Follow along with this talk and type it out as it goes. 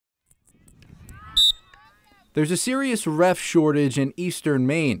There's a serious ref shortage in eastern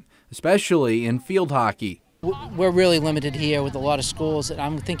Maine, especially in field hockey. We're really limited here with a lot of schools.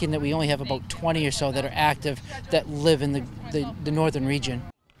 I'm thinking that we only have about 20 or so that are active that live in the northern region.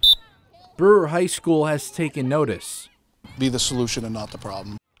 Brewer High School has taken notice. Be the solution and not the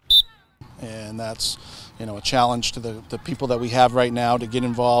problem. And that's, a challenge to the people that we have right now to get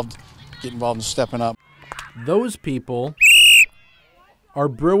involved in stepping up. Those people are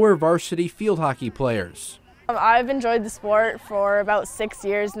Brewer varsity field hockey players. I've enjoyed the sport for about 6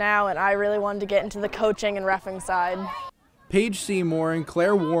 years now, and I really wanted to get into the coaching and reffing side. Paige Seymour and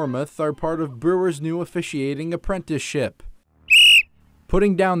Claire Warmoth are part of Brewer's new officiating apprenticeship,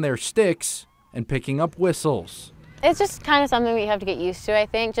 putting down their sticks and picking up whistles. It's just kind of something we have to get used to, I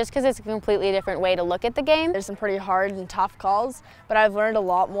think, just because it's a completely different way to look at the game. There's some pretty hard and tough calls, but I've learned a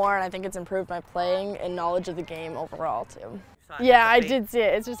lot more, and I think it's improved my playing and knowledge of the game overall, too. Yeah, I did see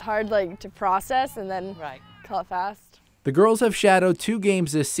it. It's just hard to process and then call it fast. The girls have shadowed 2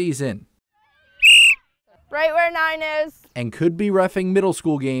 games this season. Right where 9 is. And could be reffing middle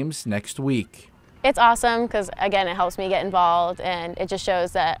school games next week. It's awesome because, again, it helps me get involved, and it just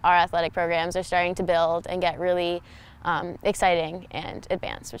shows that our athletic programs are starting to build and get really exciting and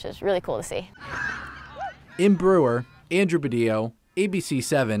advanced, which is really cool to see. In Brewer, Andrew Badillo, ABC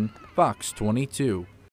 7, Fox 22.